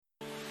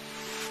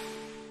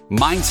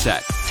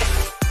mindset,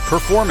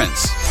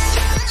 performance,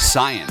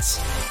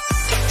 science,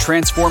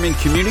 transforming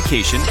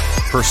communication,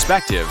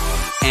 perspective,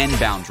 and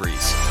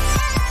boundaries.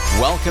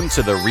 Welcome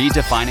to the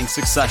Redefining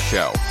Success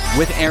Show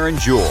with Aaron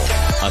Jewell,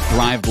 a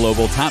Thrive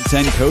Global Top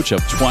 10 Coach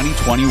of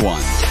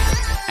 2021.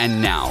 And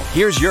now,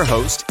 here's your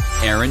host,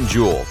 Aaron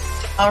Jewell.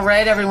 All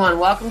right, everyone.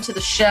 Welcome to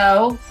the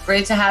show.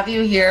 Great to have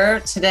you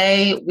here.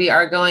 Today, we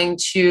are going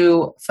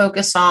to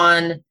focus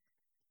on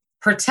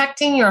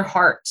protecting your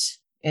heart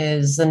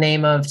is the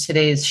name of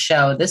today's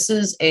show. This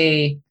is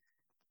a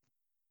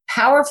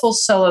powerful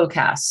solo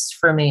cast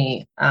for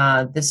me.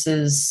 This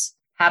is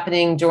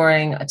happening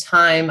during a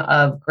time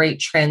of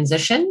great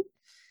transition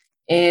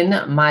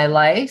in my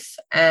life.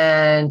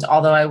 And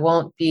although I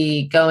won't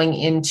be going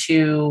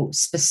into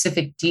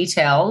specific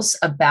details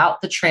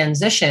about the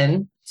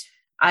transition,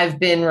 I've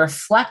been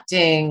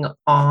reflecting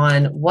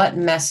on what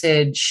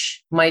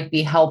message might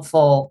be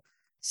helpful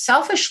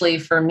selfishly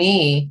for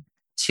me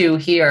to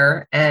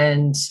hear.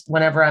 And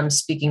whenever I'm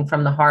speaking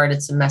from the heart,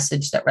 it's a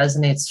message that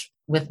resonates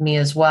with me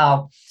as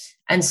well.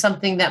 And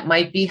something that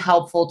might be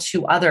helpful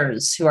to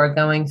others who are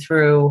going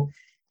through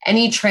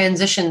any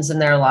transitions in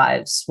their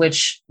lives,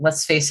 which,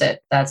 let's face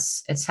it,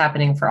 it's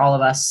happening for all of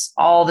us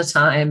all the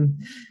time.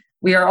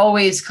 We are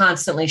always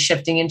constantly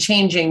shifting and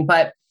changing,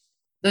 but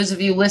those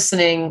of you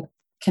listening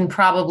can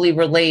probably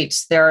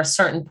relate. There are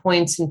certain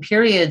points and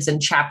periods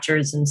and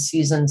chapters and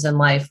seasons in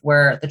life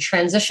where the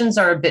transitions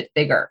are a bit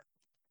bigger.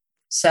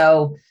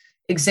 So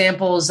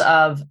examples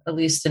of, at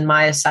least in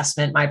my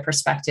assessment, my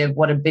perspective,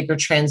 what a bigger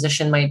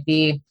transition might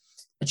be: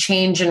 a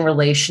change in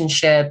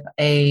relationship,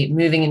 a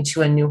moving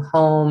into a new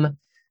home.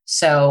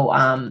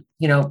 So,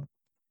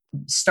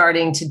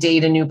 starting to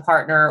date a new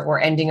partner or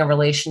ending a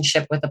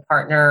relationship with a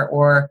partner,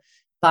 or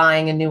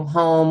buying a new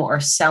home or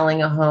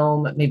selling a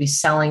home, maybe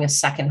selling a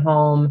second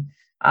home,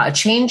 a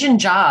change in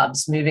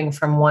jobs, moving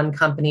from one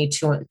company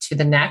to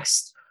the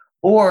next,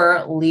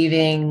 or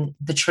leaving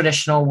the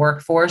traditional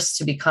workforce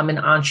to become an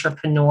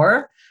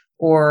entrepreneur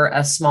or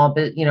a small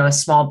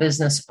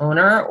business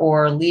owner,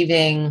 or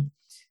leaving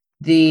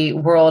the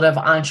world of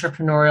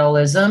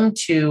entrepreneurialism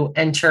to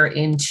enter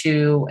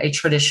into a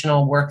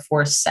traditional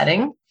workforce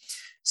setting.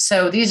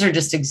 So these are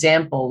just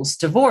examples: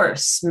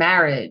 divorce,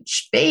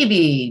 marriage,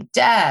 baby,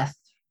 death,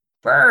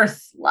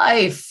 birth,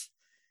 life,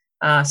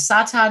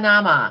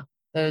 satanama.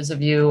 Those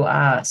of you,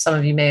 some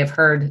of you may have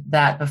heard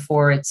that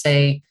before. It's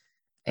a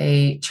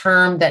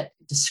term that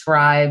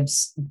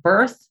describes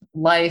birth,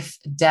 life,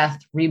 death,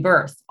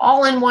 rebirth,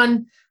 all in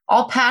one,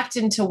 all packed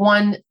into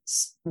one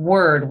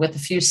word with a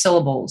few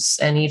syllables,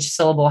 and each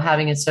syllable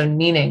having its own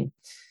meaning.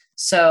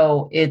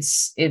 So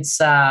it's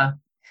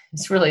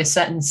really a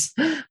sentence,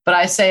 but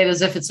I say it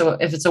as if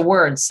it's a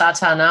word: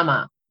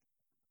 satanama.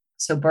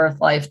 So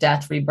birth, life,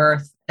 death,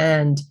 rebirth,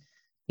 and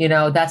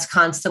that's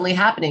constantly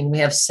happening. We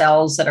have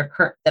cells that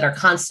are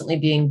constantly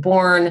being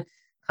born,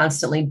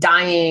 constantly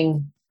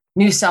dying,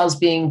 new cells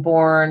being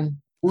born,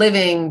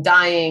 living,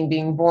 dying,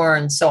 being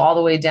born. So all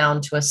the way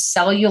down to a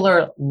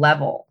cellular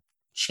level,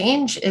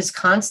 change is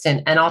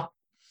constant. And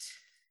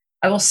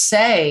I will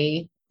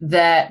say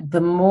that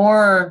the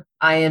more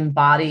I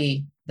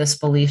embody this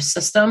belief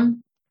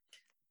system,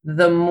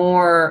 the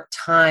more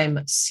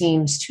time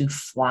seems to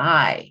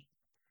fly.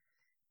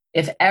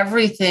 If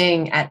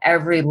everything at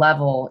every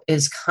level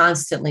is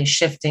constantly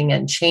shifting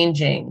and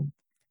changing,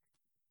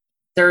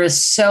 there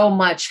is so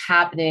much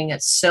happening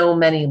at so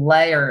many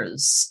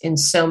layers, in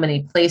so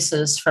many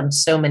places, from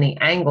so many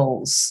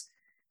angles,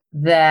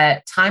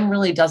 that time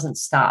really doesn't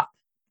stop.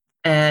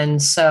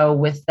 And so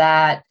with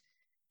that,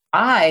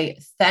 I,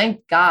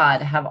 thank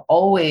God, have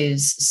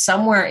always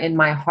somewhere in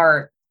my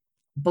heart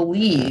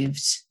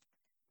believed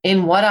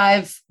in what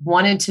I've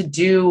wanted to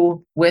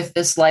do with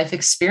this life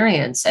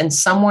experience. And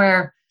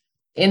somewhere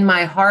in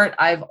my heart,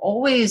 I've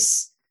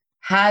always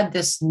had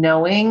this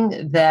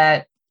knowing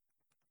that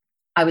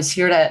I was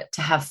here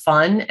to have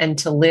fun and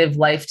to live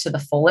life to the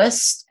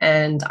fullest.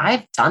 And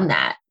I've done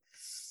that.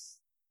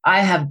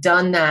 I have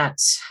done that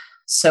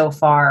so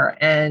far,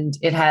 and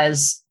it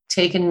has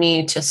taken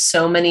me to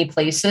so many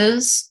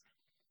places.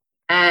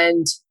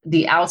 And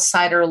the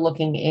outsider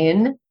looking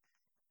in,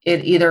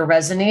 it either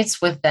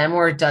resonates with them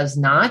or it does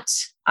not.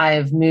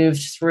 I've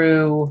moved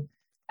through,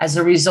 as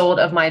a result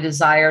of my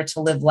desire to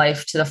live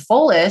life to the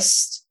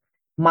fullest,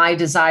 my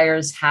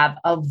desires have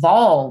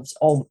evolved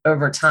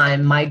over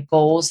time. My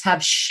goals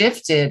have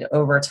shifted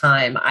over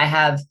time. I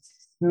have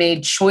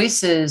made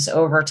choices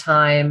over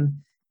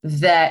time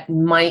that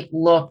might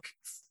look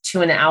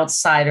to an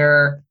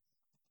outsider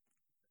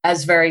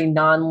as very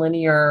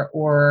nonlinear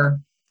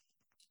or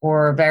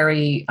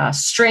very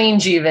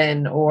strange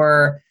even,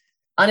 or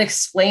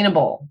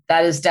unexplainable.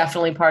 That is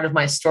definitely part of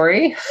my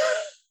story.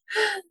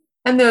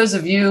 And those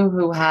of you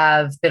who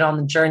have been on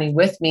the journey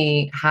with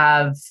me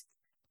have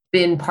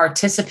been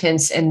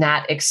participants in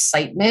that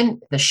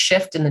excitement, the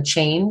shift and the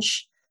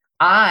change.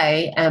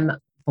 I am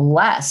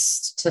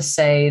blessed to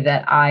say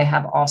that I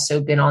have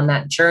also been on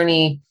that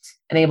journey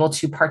and able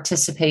to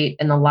participate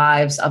in the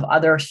lives of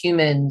other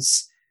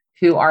humans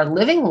who are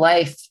living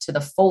life to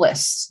the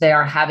fullest. They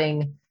are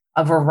having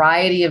a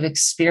variety of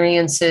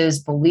experiences,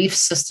 belief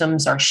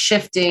systems are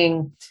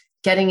shifting,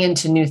 getting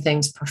into new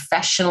things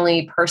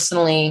professionally,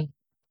 personally.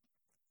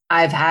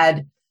 I've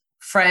had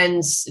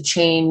friends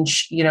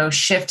change,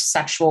 shift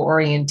sexual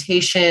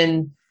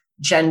orientation,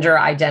 gender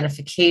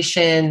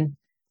identification.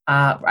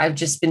 I've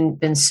just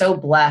been so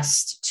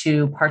blessed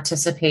to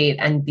participate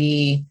and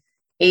be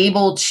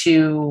able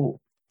to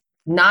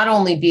not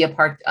only be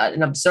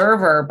an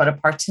observer, but a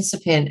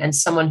participant and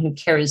someone who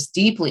cares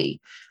deeply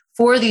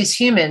for these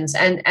humans.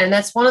 And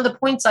that's one of the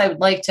points I would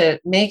like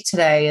to make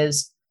today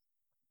is,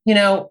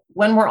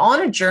 when we're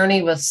on a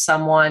journey with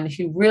someone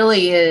who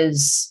really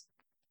is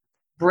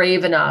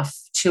brave enough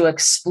to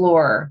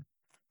explore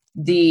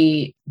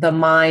the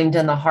mind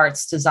and the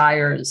heart's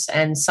desires,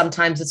 and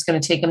sometimes it's going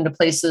to take them to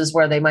places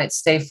where they might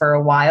stay for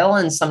a while,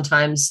 and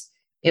sometimes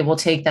it will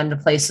take them to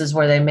places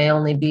where they may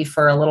only be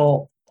for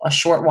a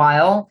short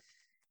while.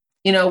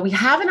 We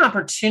have an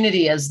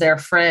opportunity as their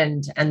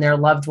friend and their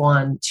loved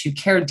one to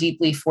care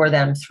deeply for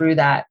them through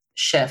that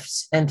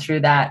shift and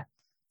through that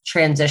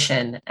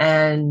transition.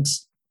 And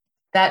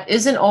that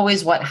isn't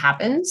always what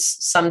happens.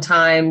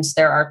 Sometimes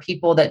there are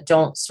people that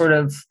don't sort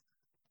of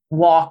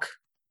walk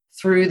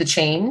through the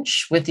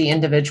change with the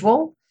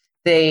individual.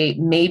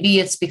 Maybe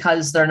it's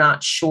because they're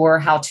not sure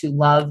how to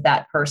love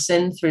that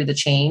person through the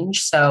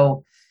change.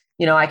 So,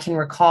 I can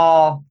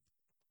recall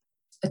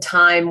a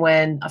time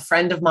when a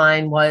friend of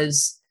mine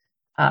was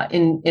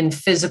in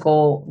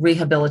physical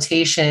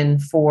rehabilitation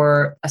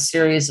for a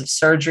series of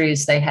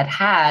surgeries they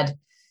had.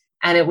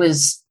 And it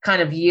was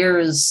kind of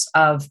years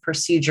of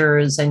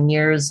procedures and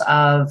years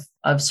of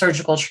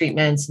surgical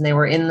treatments. And they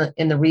were in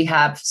the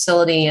rehab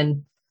facility.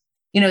 And,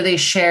 they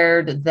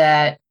shared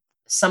that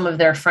some of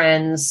their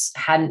friends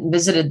hadn't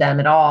visited them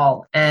at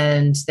all.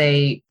 And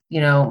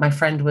my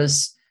friend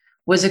was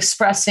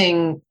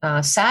expressing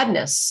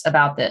sadness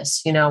about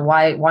this.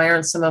 Why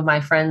aren't some of my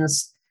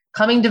friends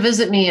coming to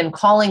visit me and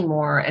calling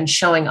more and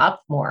showing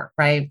up more,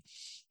 right?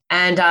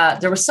 And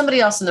there was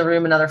somebody else in the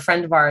room, another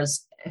friend of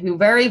ours, who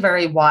very,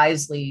 very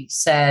wisely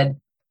said,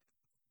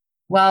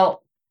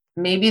 well,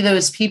 maybe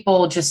those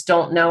people just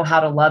don't know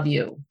how to love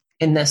you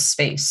in this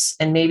space.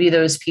 And maybe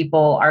those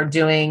people are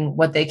doing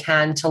what they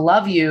can to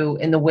love you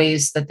in the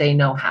ways that they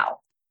know how.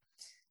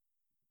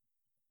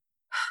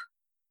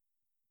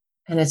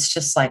 And it's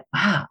just like,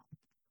 wow.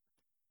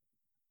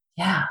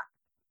 Yeah.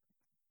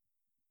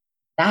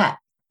 That.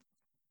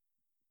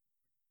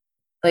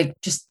 Like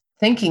just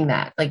thinking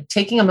that, like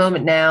taking a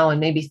moment now and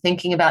maybe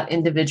thinking about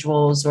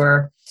individuals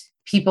or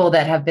people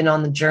that have been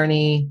on the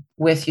journey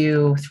with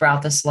you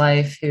throughout this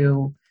life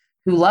who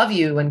love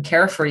you and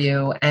care for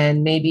you.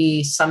 And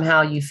maybe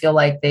somehow you feel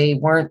like they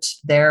weren't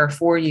there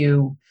for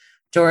you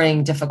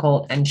during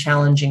difficult and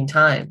challenging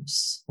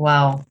times.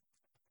 Well,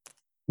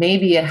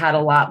 maybe it had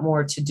a lot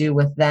more to do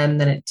with them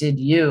than it did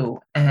you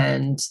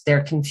and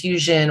their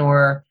confusion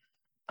or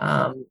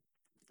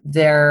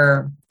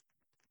their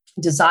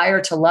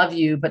desire to love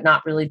you, but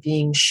not really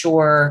being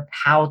sure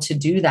how to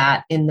do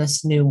that in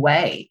this new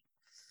way.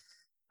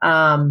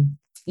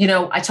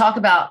 I talk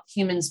about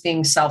humans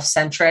being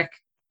self-centric.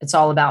 It's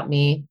all about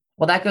me.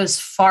 Well, that goes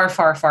far,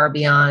 far, far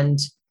beyond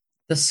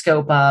the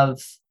scope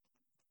of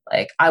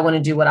like, I want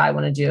to do what I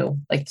want to do,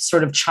 like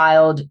sort of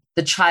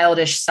the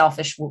childish,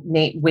 selfish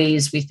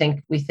ways we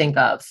think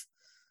of,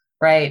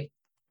 right?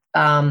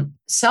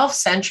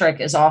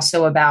 Self-centric is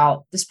also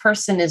about this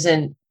person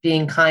isn't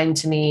being kind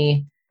to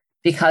me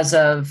because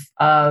of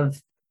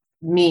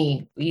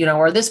me,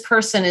 or this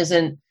person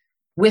isn't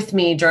with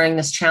me during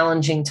this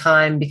challenging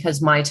time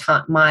because my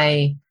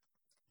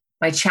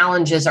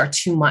challenges are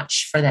too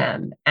much for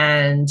them.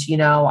 And,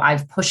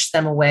 I've pushed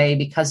them away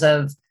because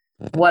of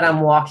what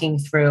I'm walking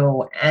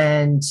through.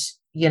 And,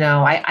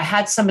 I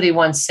had somebody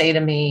once say to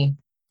me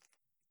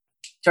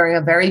during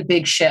a very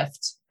big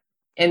shift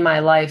in my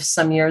life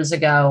some years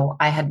ago,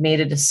 I had made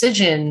a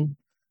decision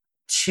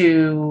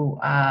to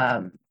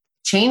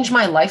change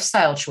my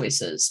lifestyle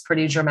choices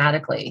pretty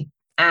dramatically.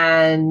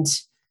 And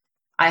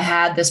I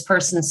had this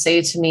person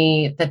say to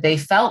me that they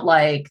felt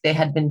like they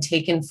had been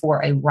taken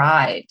for a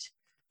ride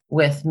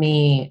with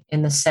me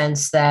in the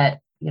sense that,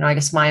 I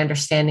guess my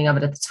understanding of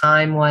it at the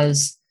time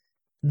was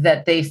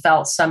that they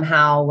felt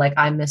somehow like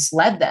I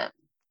misled them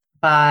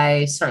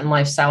by certain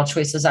lifestyle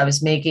choices I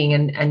was making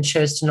and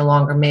chose to no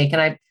longer make.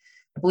 And I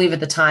believe at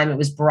the time it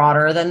was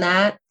broader than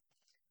that.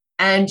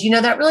 And,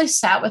 that really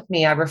sat with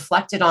me. I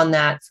reflected on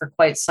that for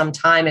quite some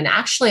time. And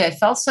actually, I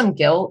felt some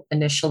guilt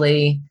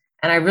initially.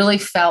 And I really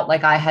felt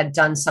like I had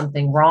done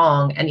something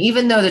wrong. And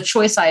even though the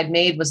choice I had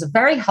made was a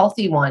very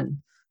healthy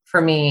one for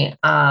me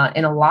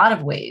in a lot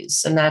of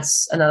ways, and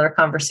that's another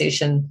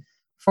conversation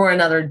for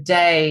another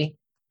day,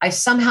 I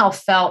somehow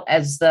felt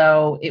as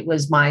though it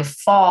was my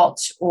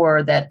fault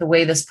or that the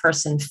way this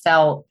person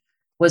felt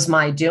was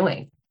my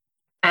doing.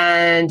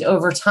 And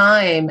over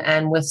time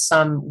and with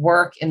some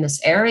work in this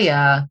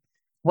area,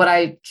 what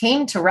I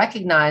came to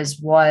recognize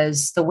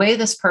was the way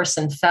this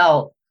person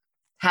felt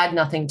had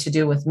nothing to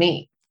do with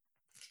me.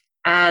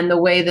 And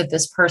the way that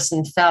this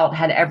person felt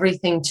had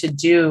everything to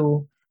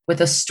do with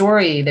a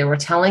story they were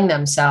telling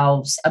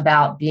themselves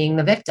about being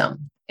the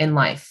victim in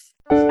life.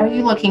 Are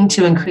you looking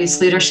to increase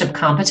leadership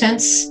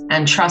competence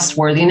and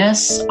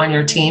trustworthiness on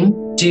your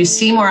team? Do you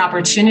see more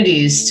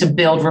opportunities to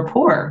build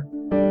rapport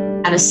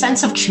and a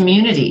sense of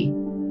community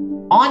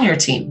on your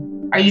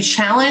team? Are you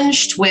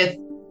challenged with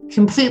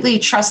completely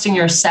trusting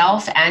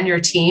yourself and your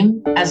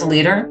team as a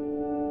leader?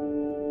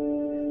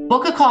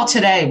 Book a call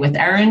today with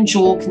Erin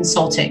Jewell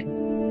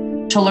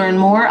Consulting to learn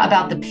more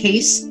about the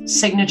PACE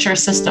signature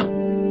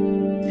system.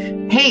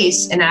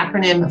 PACE, an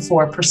acronym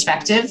for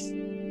perspective,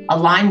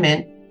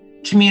 alignment,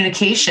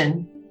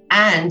 communication,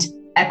 and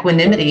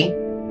equanimity,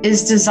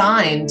 is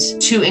designed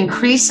to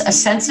increase a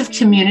sense of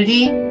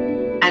community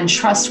and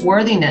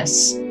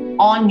trustworthiness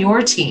on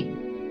your team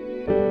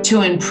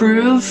to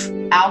improve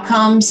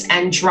outcomes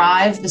and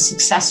drive the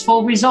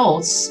successful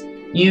results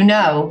you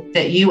know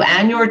that you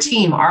and your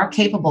team are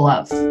capable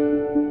of,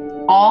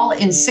 all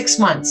in 6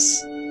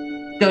 months.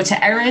 Go to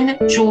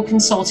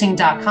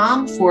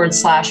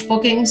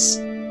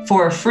erinjewellconsulting.com/bookings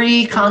for a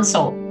free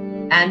consult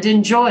and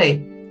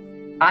enjoy.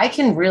 I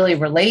can really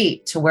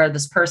relate to where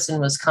this person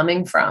was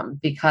coming from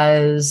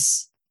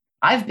because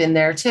I've been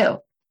there too.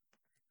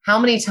 How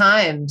many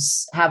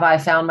times have I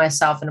found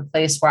myself in a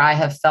place where I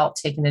have felt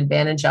taken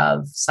advantage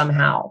of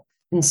somehow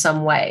in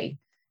some way,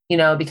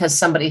 because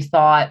somebody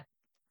thought,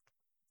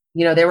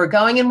 they were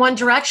going in one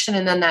direction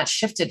and then that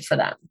shifted for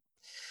them.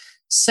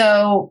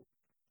 So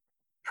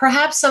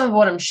perhaps some of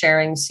what I'm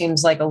sharing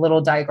seems like a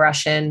little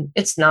digression.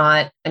 It's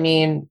not. I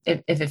mean,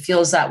 if it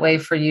feels that way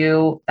for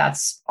you,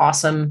 that's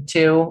awesome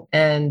too.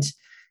 And,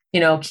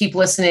 keep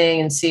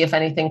listening and see if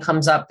anything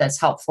comes up that's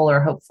helpful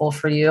or hopeful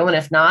for you. And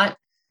if not,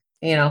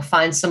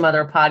 find some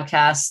other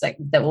podcasts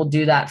that will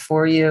do that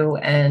for you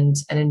and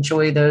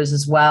enjoy those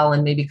as well.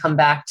 And maybe come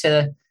back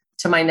to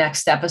my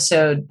next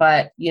episode.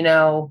 But,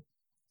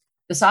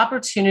 this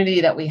opportunity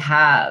that we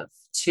have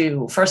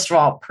to, first of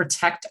all,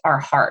 protect our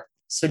heart.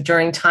 So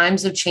during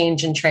times of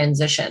change and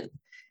transition,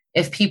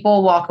 if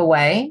people walk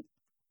away,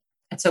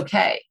 it's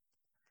okay.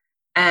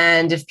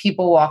 And if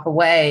people walk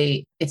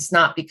away, it's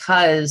not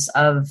because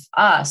of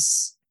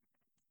us.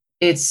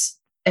 It's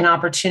an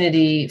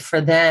opportunity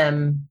for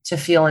them to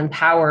feel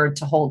empowered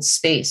to hold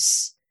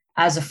space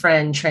as a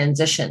friend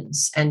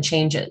transitions and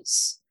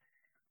changes.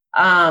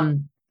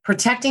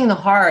 Protecting the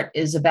heart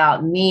is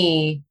about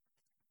me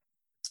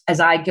as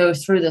I go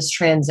through this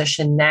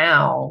transition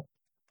now,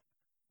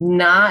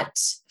 not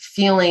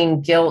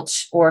feeling guilt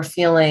or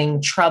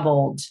feeling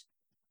troubled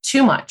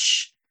too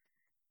much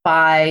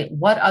by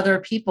what other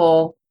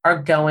people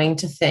are going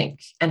to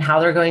think and how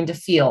they're going to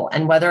feel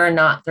and whether or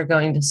not they're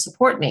going to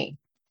support me.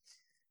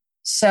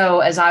 So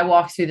as I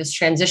walk through this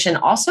transition,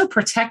 also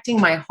protecting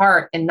my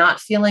heart and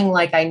not feeling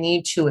like I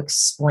need to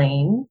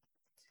explain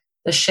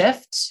the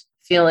shift,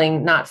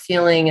 not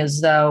feeling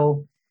as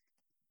though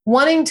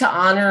wanting to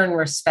honor and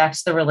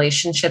respect the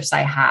relationships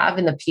I have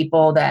and the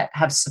people that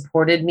have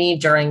supported me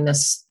during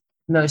this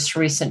most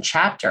recent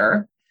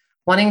chapter,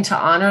 wanting to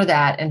honor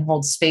that and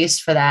hold space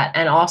for that.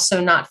 And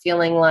also not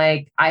feeling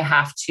like I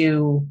have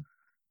to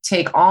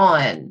take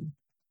on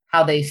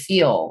how they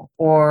feel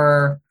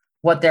or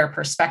what their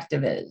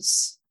perspective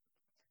is.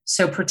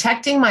 So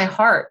protecting my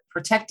heart,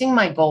 protecting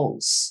my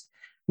goals,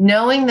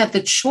 knowing that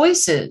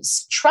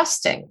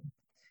trusting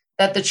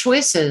that the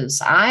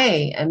choices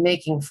I am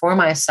making for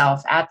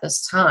myself at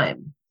this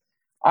time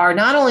are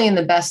not only in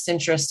the best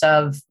interest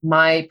of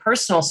my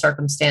personal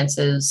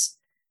circumstances,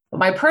 but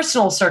my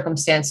personal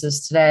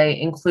circumstances today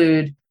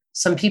include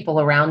some people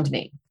around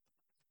me,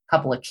 a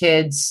couple of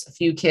kids, a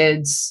few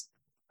kids,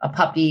 a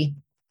puppy,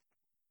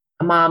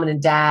 a mom and a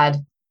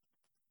dad,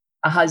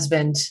 a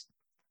husband.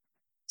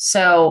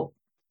 So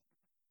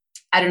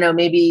I don't know,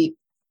 maybe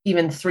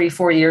even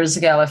 3-4 years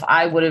ago, if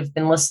I would have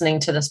been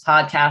listening to this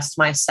podcast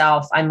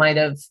myself, I might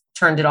have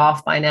turned it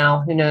off by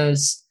now. Who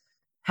knows?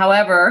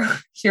 However,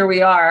 here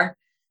we are.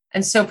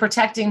 And so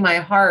protecting my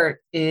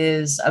heart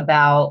is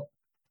about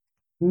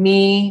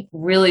me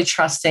really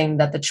trusting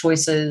that the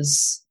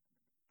choices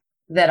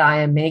that I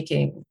am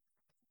making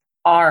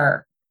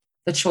are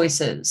the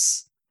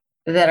choices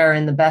that are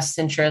in the best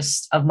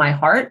interest of my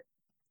heart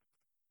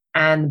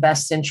and the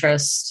best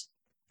interest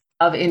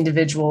of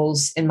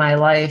individuals in my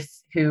life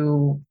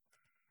who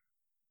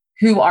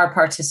are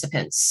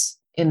participants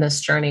in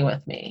this journey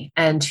with me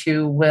and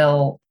who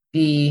will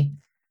be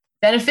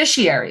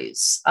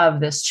beneficiaries of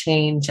this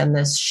change and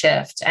this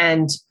shift.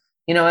 And,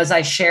 as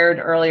I shared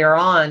earlier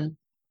on,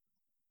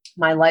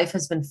 my life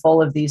has been full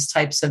of these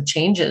types of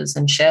changes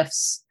and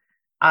shifts.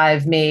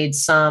 I've made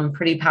some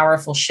pretty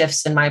powerful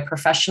shifts in my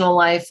professional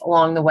life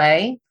along the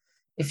way.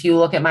 If you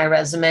look at my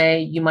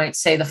resume, you might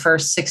say the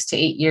first 6 to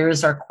 8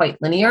 years are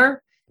quite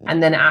linear.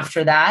 And then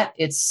after that,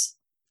 it's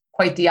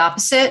quite the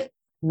opposite,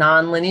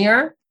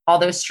 non-linear,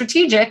 although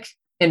strategic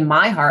in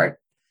my heart.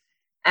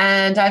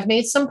 And I've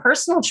made some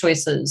personal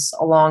choices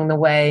along the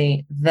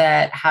way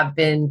that have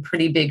been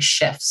pretty big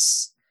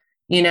shifts.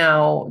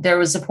 There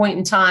was a point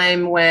in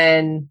time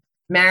when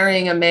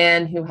marrying a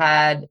man who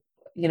had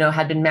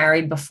been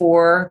married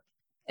before,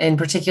 in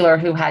particular,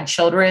 who had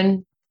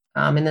children,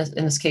 in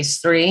this case,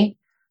 3,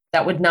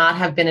 that would not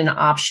have been an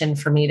option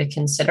for me to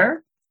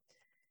consider.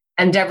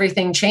 And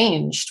everything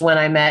changed when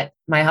I met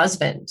my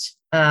husband.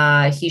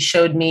 He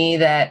showed me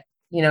that,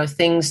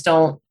 things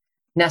don't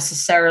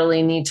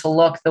necessarily need to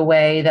look the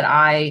way that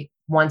I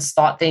once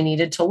thought they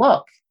needed to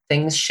look.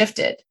 Things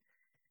shifted.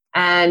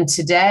 And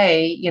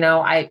today,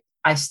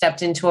 I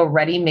stepped into a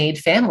ready-made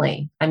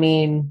family. I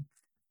mean,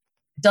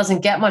 it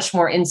doesn't get much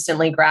more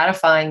instantly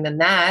gratifying than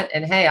that.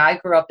 And hey, I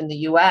grew up in the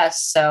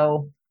US,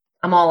 so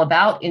I'm all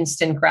about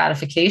instant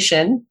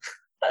gratification.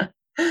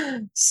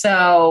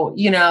 So,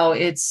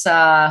 it's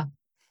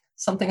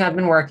something I've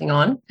been working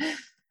on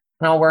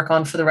and I'll work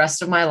on for the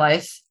rest of my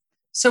life.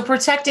 So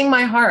protecting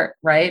my heart,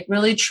 right?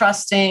 Really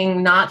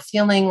trusting, not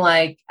feeling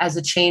like as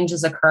a change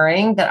is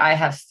occurring that I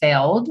have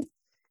failed.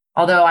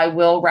 Although I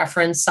will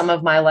reference some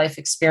of my life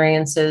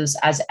experiences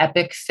as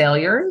epic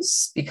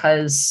failures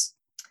because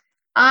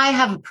I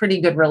have a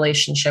pretty good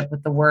relationship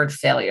with the word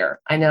failure.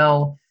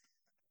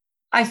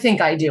 I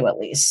think I do at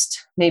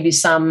least. Maybe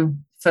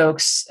some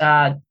folks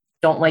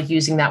don't like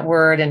using that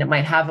word and it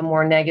might have a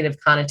more negative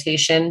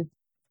connotation.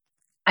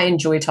 I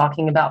enjoy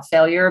talking about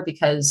failure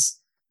because,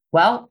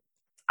 well,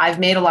 I've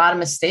made a lot of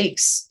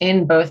mistakes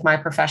in both my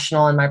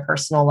professional and my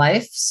personal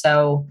life.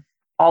 So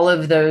all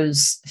of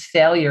those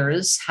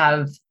failures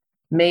have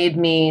made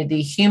me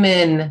the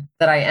human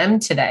that I am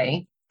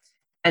today.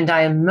 And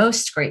I am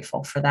most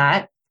grateful for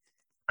that.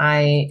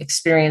 I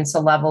experience a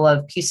level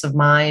of peace of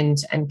mind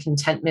and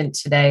contentment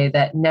today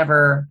that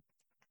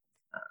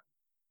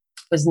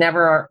was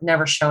never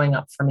showing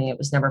up for me. It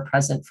was never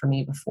present for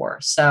me before.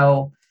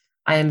 So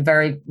I am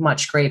very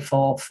much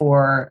grateful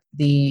for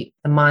the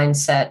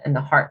mindset and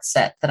the heart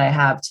set that I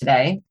have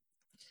today.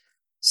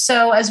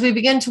 So as we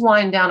begin to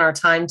wind down our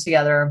time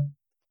together,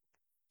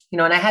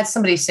 and I had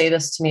somebody say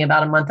this to me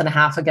about a month and a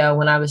half ago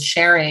when I was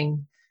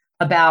sharing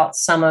about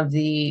some of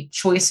the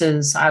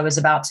choices I was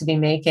about to be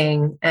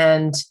making.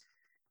 And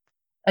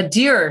a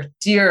dear,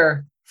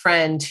 dear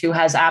friend who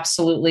has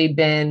absolutely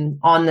been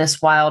on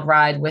this wild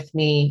ride with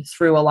me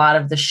through a lot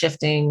of the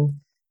shifting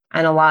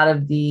and a lot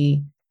of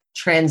the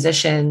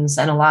transitions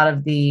and a lot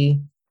of the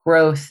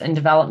growth and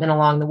development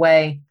along the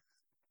way.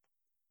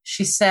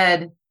 She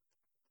said,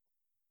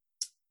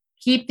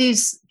 keep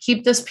this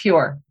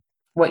pure,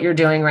 what you're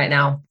doing right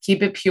now.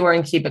 Keep it pure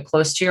and keep it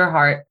close to your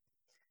heart.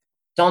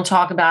 Don't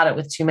talk about it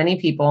with too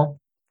many people.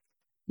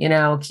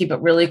 Keep it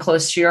really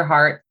close to your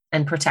heart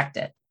and protect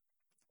it.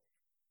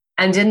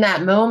 And in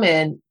that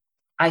moment,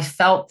 I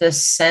felt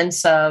this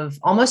sense of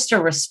almost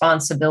a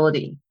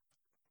responsibility.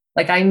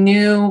 Like I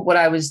knew what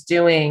I was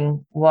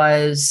doing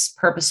was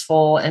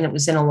purposeful and it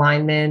was in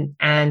alignment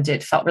and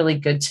it felt really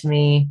good to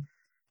me.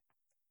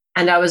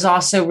 And I was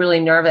also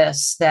really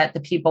nervous that the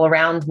people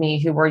around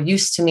me who were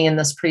used to me in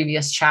this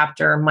previous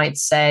chapter might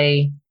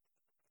say,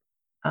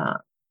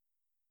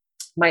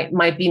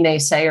 might be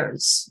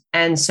naysayers.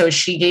 And so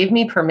she gave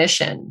me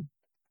permission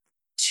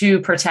to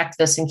protect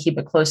this and keep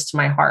it close to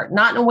my heart,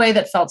 not in a way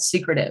that felt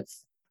secretive,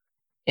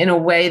 in a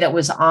way that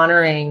was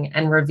honoring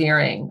and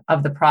revering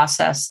of the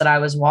process that I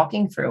was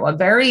walking through, a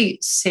very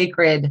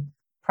sacred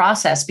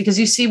process. Because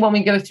you see, when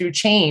we go through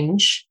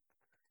change,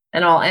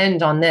 and I'll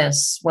end on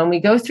this, when we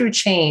go through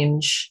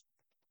change,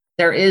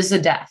 there is a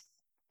death.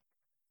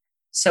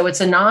 So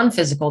it's a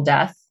non-physical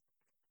death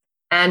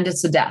and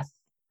it's a death.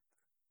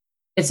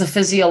 It's a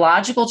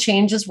physiological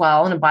change as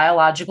well and a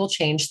biological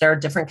change. There are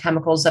different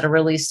chemicals that are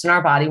released in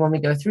our body when we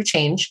go through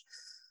change.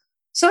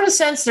 So in a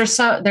sense, there's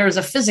a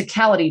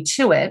physicality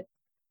to it.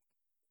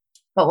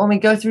 But when we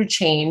go through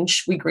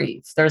change, we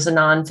grieve. There's a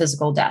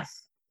non-physical death.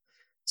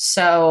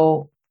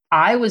 So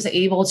I was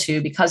able to,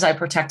 because I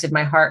protected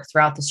my heart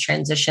throughout this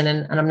transition,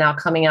 and I'm now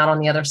coming out on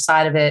the other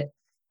side of it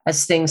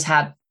as things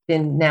have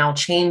been now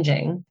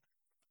changing,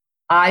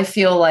 I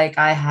feel like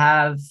I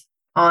have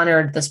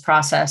honored this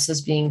process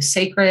as being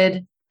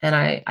sacred. And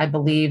I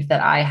believe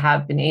that I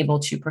have been able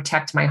to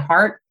protect my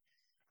heart.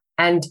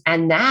 And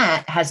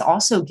that has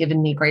also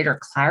given me greater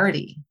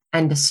clarity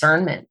and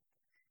discernment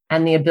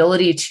and the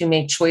ability to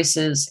make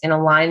choices in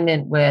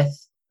alignment with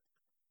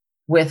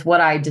what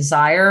I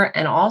desire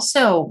and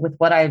also with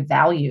what I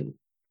value.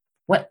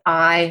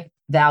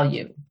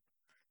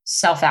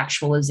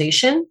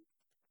 Self-actualization,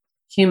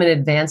 human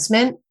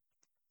advancement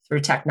through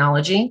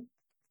technology,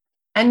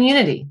 and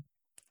unity.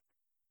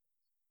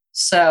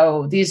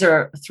 So these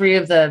are 3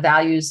 of the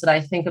values that I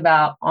think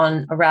about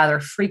on a rather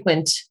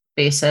frequent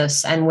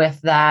basis. And with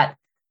that,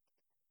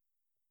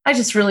 I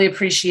just really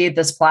appreciate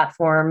this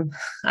platform.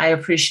 I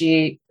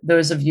appreciate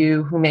those of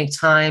you who make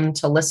time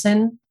to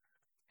listen.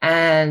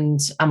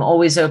 And I'm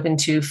always open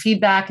to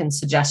feedback and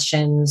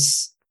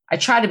suggestions. I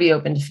try to be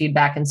open to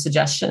feedback and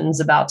suggestions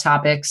about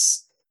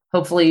topics.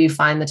 Hopefully you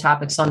find the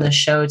topics on this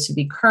show to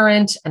be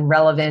current and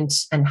relevant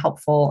and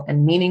helpful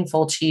and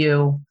meaningful to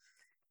you.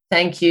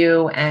 Thank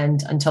you.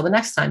 And until the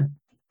next time.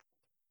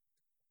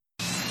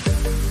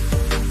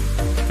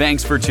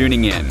 Thanks for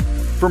tuning in.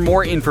 For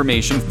more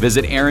information,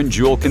 visit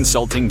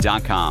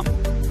AaronJewellConsulting.com.